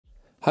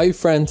Hi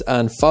friends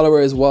and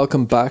followers,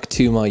 welcome back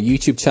to my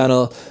YouTube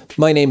channel.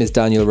 My name is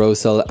Daniel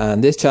Rosal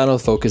and this channel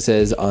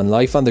focuses on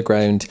life on the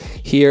ground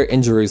here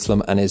in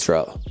Jerusalem and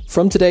Israel.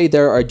 From today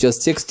there are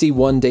just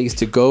 61 days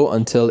to go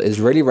until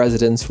Israeli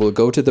residents will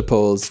go to the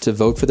polls to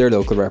vote for their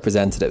local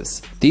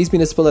representatives. These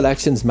municipal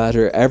elections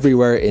matter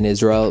everywhere in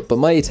Israel, but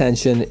my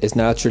attention is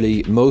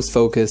naturally most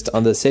focused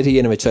on the city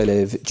in which I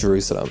live,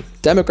 Jerusalem.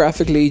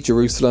 Demographically,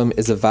 Jerusalem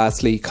is a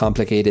vastly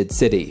complicated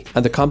city,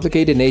 and the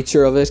complicated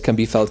nature of it can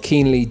be felt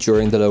keenly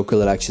during the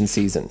local election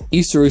season.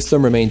 East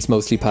Jerusalem remains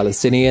mostly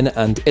Palestinian,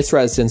 and its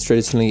residents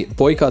traditionally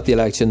boycott the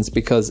elections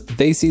because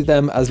they see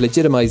them as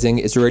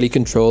legitimizing Israeli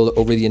control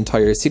over the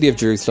entire city of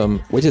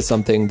Jerusalem, which is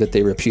something that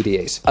they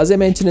repudiate. As I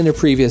mentioned in a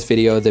previous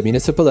video, the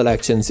municipal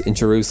elections in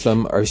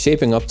Jerusalem are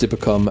shaping up to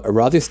become a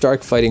rather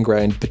stark fighting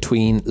ground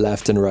between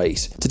left and right.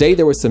 Today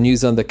there was some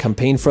news on the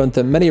campaign front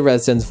that many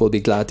residents will be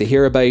glad to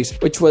hear about,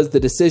 which was the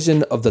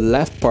decision of the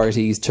left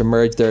parties to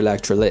merge their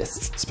electoral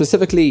lists.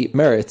 Specifically,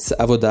 Meretz,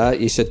 Avodah,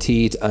 Yesh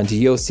Atid and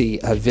Yossi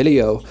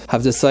Havilio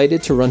have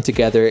decided to run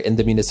together in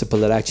the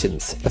municipal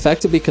elections,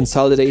 effectively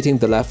consolidating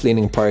the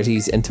left-leaning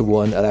parties into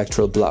one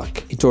electoral bloc.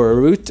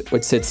 Hitorerut,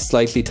 which sits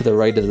slightly to the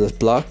right of this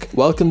bloc,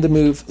 welcomed the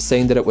move,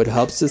 saying that it would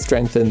help to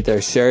strengthen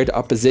their shared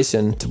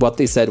opposition to what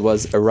they said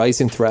was a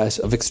rising threat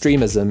of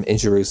extremism in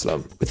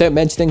Jerusalem. Without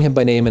mentioning him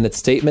by name in its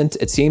statement,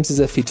 it seems as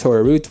if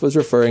Hitorerut was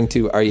referring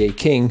to Arieh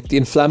King, the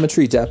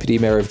inflammatory deputy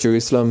mayor of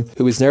Jerusalem,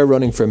 who is now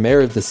running for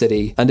mayor of the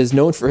city and is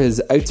known for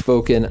his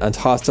outspoken and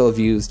hostile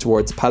views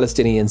towards Palestinians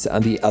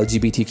and the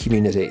LGBT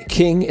community.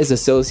 King is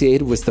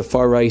associated with the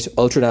far-right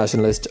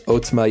ultranationalist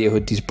Otzma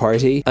Yehudit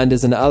party and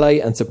is an ally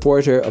and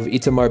supporter of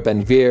Itamar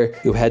Ben Gvir,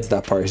 who heads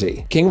that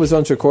party. King was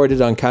once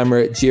recorded on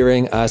camera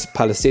jeering at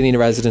Palestinian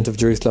resident of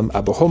Jerusalem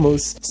Abu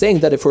Hummus, saying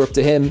that if it were up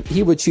to him,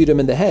 he would shoot him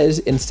in the head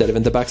instead of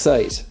in the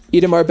backside.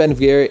 Itamar Ben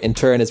Gvir, in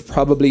turn, is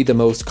probably the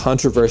most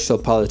controversial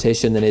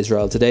politician in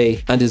Israel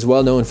today and is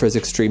well known for his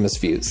extremist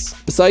views.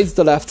 Besides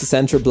the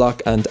left-to-centre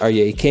bloc and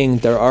Arieh King,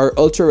 there are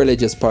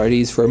ultra-religious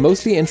parties who are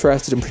mostly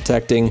interested in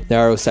protecting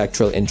narrow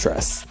sectoral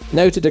interests.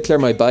 Now, to declare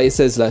my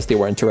biases, lest they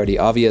weren't already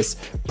obvious,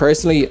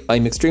 personally,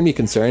 I'm extremely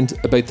concerned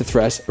about the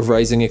threat of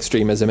rising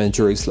extremism in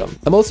Jerusalem.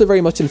 I'm also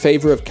very much in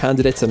favour of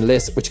candidates and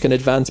lists which can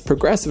advance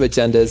progressive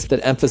agendas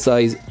that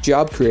emphasise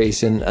job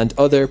creation and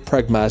other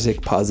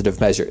pragmatic positive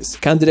measures.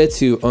 Candidates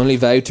who only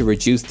vow to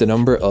reduce the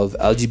number of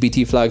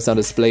LGBT flags on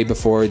display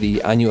before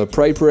the annual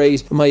Pride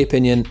Parade, in my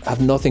opinion,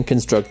 have nothing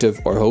constructive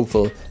or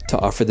hopeful to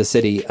offer the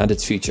city and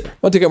its future.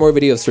 Want to get more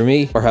videos from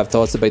me or have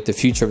thoughts about the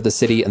future of the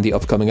city and the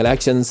upcoming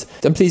elections?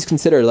 Then please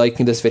consider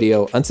liking this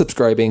video and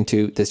subscribing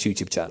to this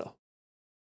YouTube channel.